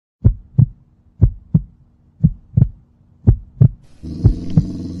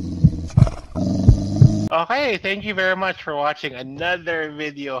Okay, thank you very much for watching another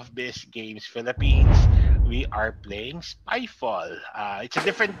video of Biz Games Philippines. We are playing Spyfall. It's a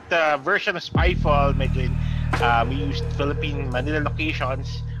different version of Spyfall. Medyo we used Philippine Manila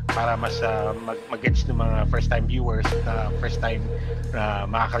locations para mas mag-gets ng mga first-time viewers na first-time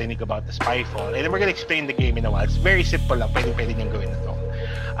makakarinig about the Spyfall. And then we're gonna explain the game in a while. It's very simple lang. Pwede niyang gawin na to.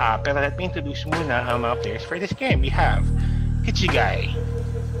 Pero let me introduce muna ang mga players for this game. We have Kichigay,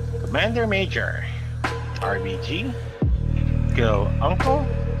 Commander Major, RBG, Go Uncle,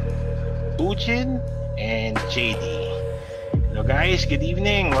 Ujin, and JD. Hello guys, good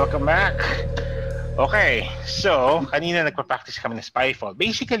evening. Welcome back. Okay, so kanina nagpa-practice kami ng Spyfall.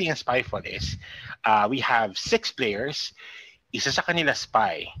 Basically, ang Spyfall is we have 6 players, isa sa kanila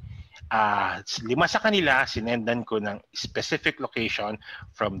spy. 5 sa kanila, sinendan ko ng specific location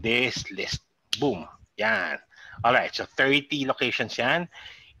from this list. Boom. Yan. Alright, so 30 locations yan.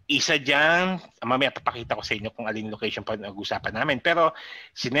 Isa dyan, mamaya papakita ko sa inyo kung alin location pa nag-usapan namin. Pero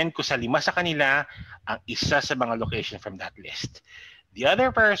sinend ko sa 5 sa kanila ang isa sa mga location from that list. The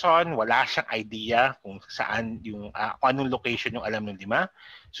other person, wala siyang idea kung saan yung kung anong location yung alam ng 5.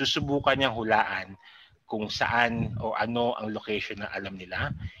 Susubukan niyang hulaan kung saan o ano ang location na alam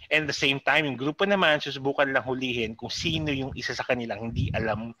nila. And at the same time, yung grupo naman, susubukan lang hulihin kung sino yung isa sa kanilang hindi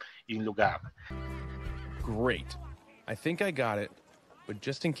alam yung lugar. Great. I think I got it. But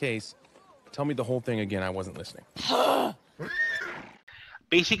just in case, tell me the whole thing again. I wasn't listening.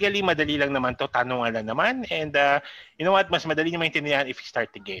 Basically, madali lang naman to. Tanungan lang naman. And you know what? Mas madali nyo maintindihan if you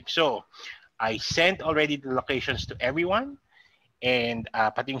start the game. So, I sent already the locations to everyone. And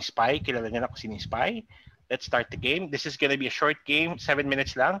pati yung spy, kilala niya na kung sino yung spy. Let's start the game. This is gonna be a short game, 7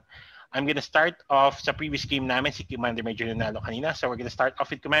 minutes lang. I'm gonna start off sa previous game namin, si Commander Major nanalo kanina. So we're gonna start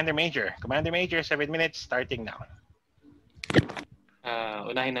off with Commander Major. Commander Major, 7 minutes, starting now.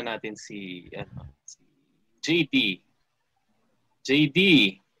 Unahin na natin si JD. JD.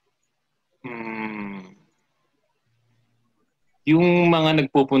 Yung mga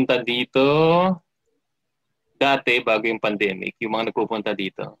nagpupunta dito dati bago yung pandemic, yung mga nagpupunta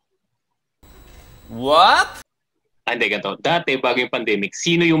dito. What? Hindi, ganito. Dati bago yung pandemic,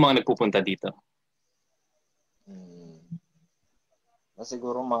 sino yung mga nagpupunta dito?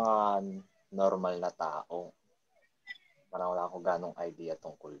 Siguro mga normal na tao. Parang wala akong ganong idea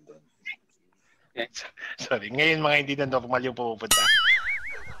tungkol doon. Sorry, ngayon mga hindi na normal yung pupunta.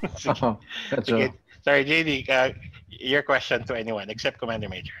 Sige. Sorry, JD, your question to anyone except Commander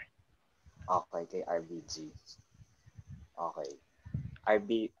Major. Okay, kay RBG. Okay.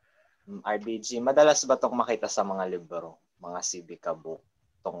 RBG, madalas ba itong makita sa mga libro? Mga civica book,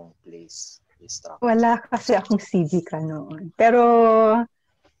 tong place? Wala kasi akong civica noon. Pero,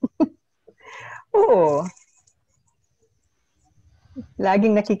 oo.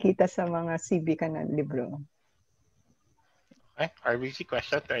 Laging nakikita sa mga civica na libro. Okay, RBG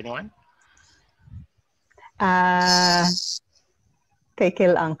question to anyone? Kay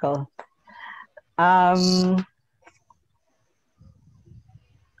Kill Uncle.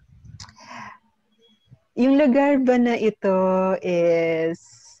 Yung lugar ba na ito is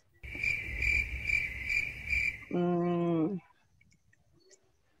 12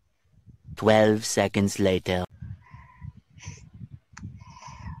 seconds later.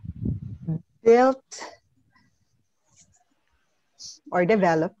 Built or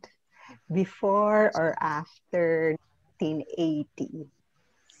developed before or after 1980?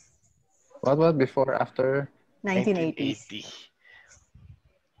 What? Before, after? 1980.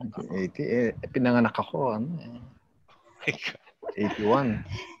 1980? Pinanganak ako, 81.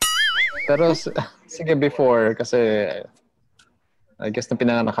 Pero, sige, before, kasi, I guess na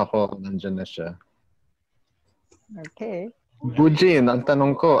pinanganak ako, nandyan na siya. Okay. Bujin, ang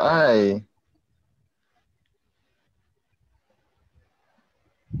tanong ko ay,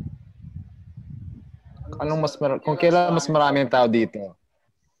 kung kailan mas maraming tao dito?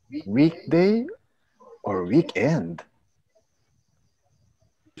 Weekday or weekend?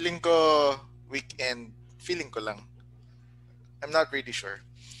 Feeling ko weekend. Feeling ko lang. I'm not really sure.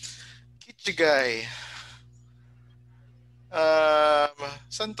 Kichigay.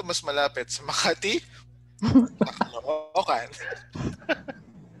 Saan to mas malapit? Sa Makati? Okay.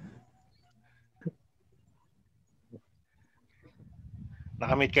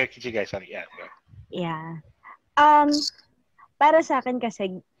 Nakamit ka Kichigay, sorry. Yeah. Para sa akin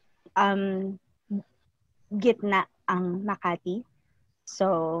kasi gitna ang Makati.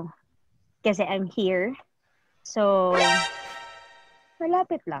 So, kasi I'm here. So,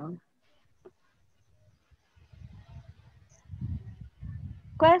 malapit lang.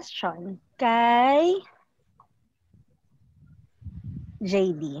 Question kay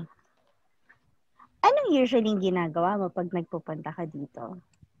JD. Anong usually ginagawa mo pag nagpupunta ka dito?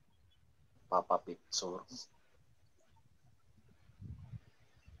 Papapicture.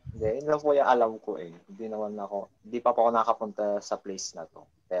 Hindi, yun lang po yung alam ko eh. Hindi pa po ako nakapunta sa place na to.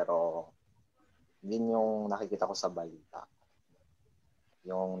 Pero, yun yung nakikita ko sa balita.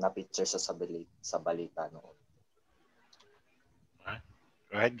 Yung na-picture sa balita noon.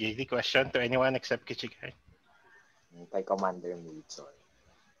 Go ahead, JD. Question to anyone except Kichigay. Kay Commander Major.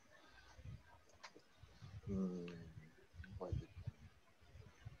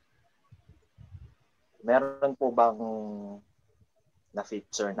 Meron po bang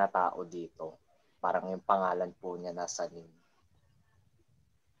na-feature na tao dito? Parang yung pangalan po niya nasa name.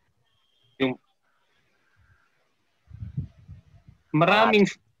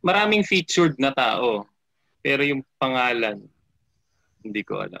 Maraming featured na tao. Pero yung pangalan, hindi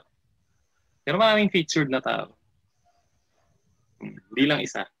ko alam. Pero maraming featured na tao. Hindi lang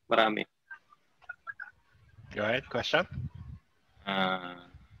isa. Marami. Go ahead, question.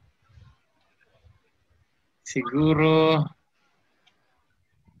 Siguro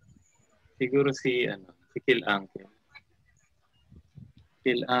si Kill Uncle.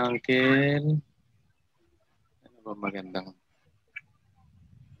 Kill Uncle. Ano ba magandang?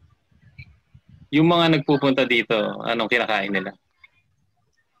 Yung mga nagpupunta dito, anong kinakain nila?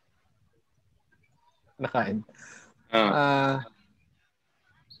 Nakain.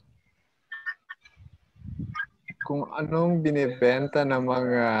 Kung anong binibenta ng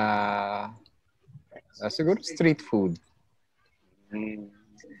mga siguro street food.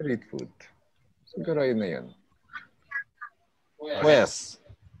 Street food. Siguro yun na yun. Wes.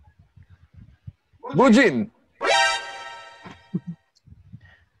 Bujin!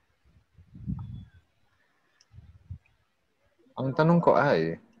 Ang tanong ko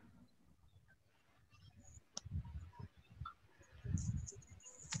ay,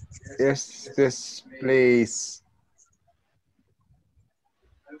 is this place...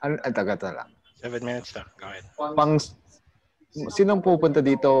 Taga lang. 7 minutes na. Go ahead. Sinong pupunta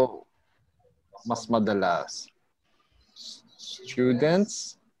dito mas madalas?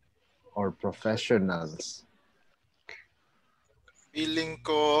 Students or professionals? Feeling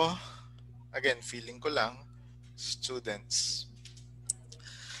ko lang, students.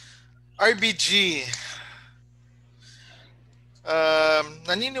 RBG,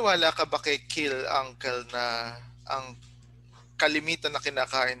 naniniwala ka ba kay Kill Uncle na ang kalimitan na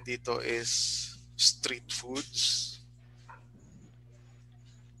kinakain dito is street foods?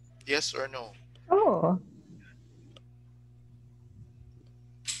 Yes or no? Oo.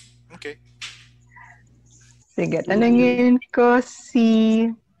 Okay. Sige, tanungin ko si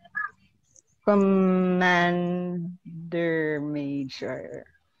Commander Major.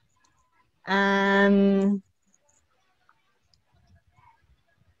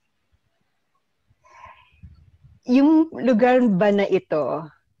 Yung lugar ba na ito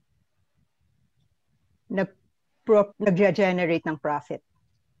nag-generate ng profit?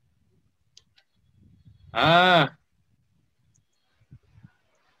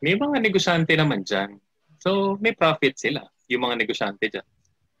 May mga negosyante naman dyan. So, may profit sila, yung mga negosyante dyan.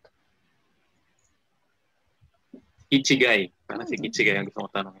 Ichigay. Parang si Ichigay ang gusto ko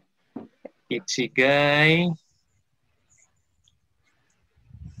tanongin. Ichigay.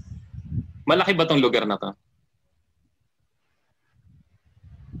 Malaki ba tong lugar na to?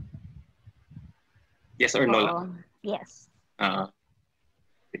 Yes or no lang? Yes.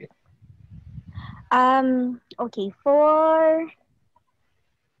 Sige. Okay, for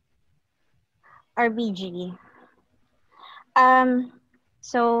RBG.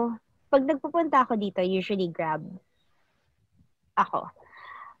 So, pag nagpupunta ako dito, usually Grab ako.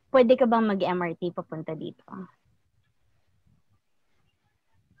 Pwede ka bang mag-MRT papunta dito?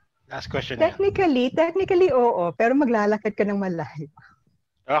 Last question. Technically, oo. Pero maglalakad ka ng malayo.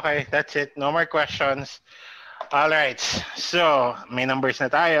 Okay, that's it. No more questions. All right. So, may numbers na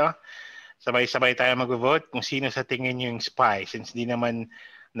tayo. Sabay-sabay tayo mag-vote kung sino sa tingin nyo yung spy. Since di naman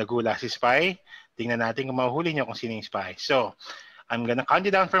nagula si spy, tingnan natin kung mahuhuli nyo kung sino yung spy. So, I'm gonna count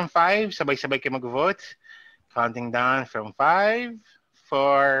it down from 5. Sabay-sabay kayo mag-vote. Counting down from 5,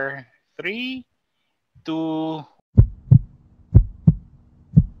 4, 3, 2,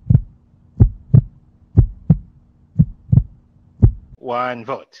 1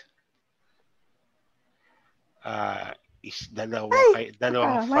 vote. Is dalawang 5.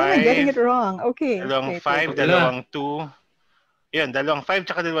 Why am I getting it wrong? Okay. Dalawang 5, dalawang 2. Yan, dalawang 5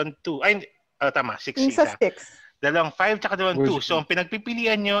 tsaka dalawang 2. Ay, tama, 6 Sa 6. Dalawang 5 tsaka dalawang 2. So, ang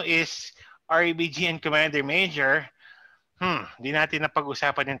pinagpipilian nyo is RBG and Commander Major. Di natin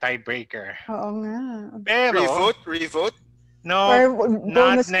napag-usapan yung tiebreaker. Oo nga. Pero, Revote? No, Or not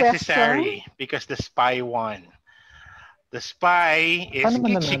bonus necessary because the spy won. The spy is Paano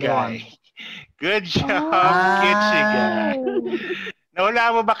man Kitschy nanalo? Guy. Good job, Ah. Kitschy Guy.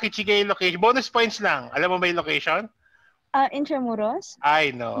 Nawala mo ba Kitschy Guy yung location? Bonus points lang. Alam mo ba yung location? Intramuros?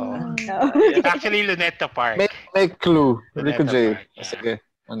 I know. No. It's actually Luneta Park. May clue. Rico Luneta J. Park, yeah. Sige.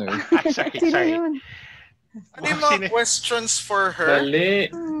 Ano yun? Sorry, Sino sorry. yun? Ano yung mga questions for her? Mali.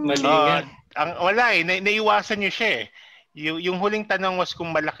 Mali nga. Wala eh. Naiwasan niyo siya eh. Yung huling tanong was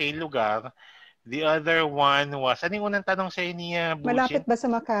kung malaki yung lugar. The other one was, ano yung unang tanong sa niya? Malapit ba sa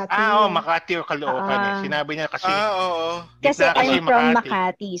Makati? Makati or Caloocan eh. Sinabi niya kasi, Oo. Kasi gitna I'm from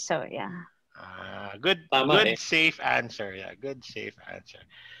Makati, so yeah. Good, Tama good safe answer. Yeah, good safe answer.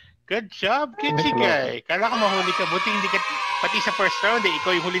 Good job, Kitschy Guy. Kala ko mahuli ka. Buti hindi ka, pati sa first round eh,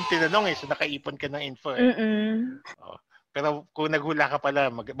 ikaw yung huling tinanong eh, so nakaipon ka ng info eh. Pero kung naghula ka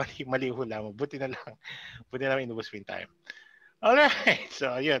pala, mali hula mo. Buti na lang inubos mo yung time. Alright,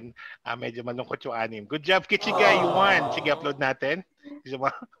 so yun. Medyo malungkot yung anim. Good job, Kitschy Guy. You won. Sige, upload natin.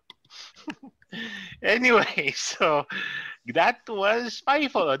 Anyway, so that was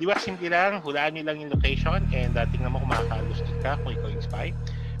Spyfall. Di ba, simple lang, hulaan nyo lang yung location and tingnan mo kung makakalustot ka kung ikaw yung spy.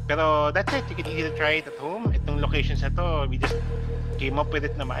 Pero that's it. You can easily try it at home. Itong locations na to, we just came up with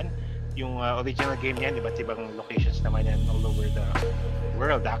it naman. Yung original game yan, iba't ibang locations naman yan all over the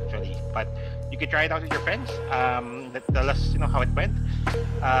world actually. But you can try it out with your friends. Tell us how it went.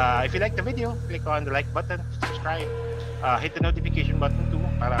 If you like the video, click on the like button, subscribe. Hit the notification button too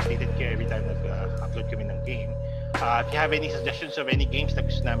para updated kayo every time nag-upload kami ng game. If you have any suggestions of any games na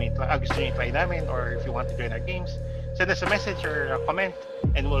gusto nyo try namin, or if you want to join our games, send us a message or a comment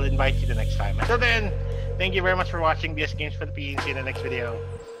and we'll invite you the next time. Until then, thank you very much for watching BS Games Philippines. See you in the next video.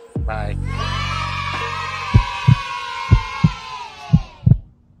 Bye.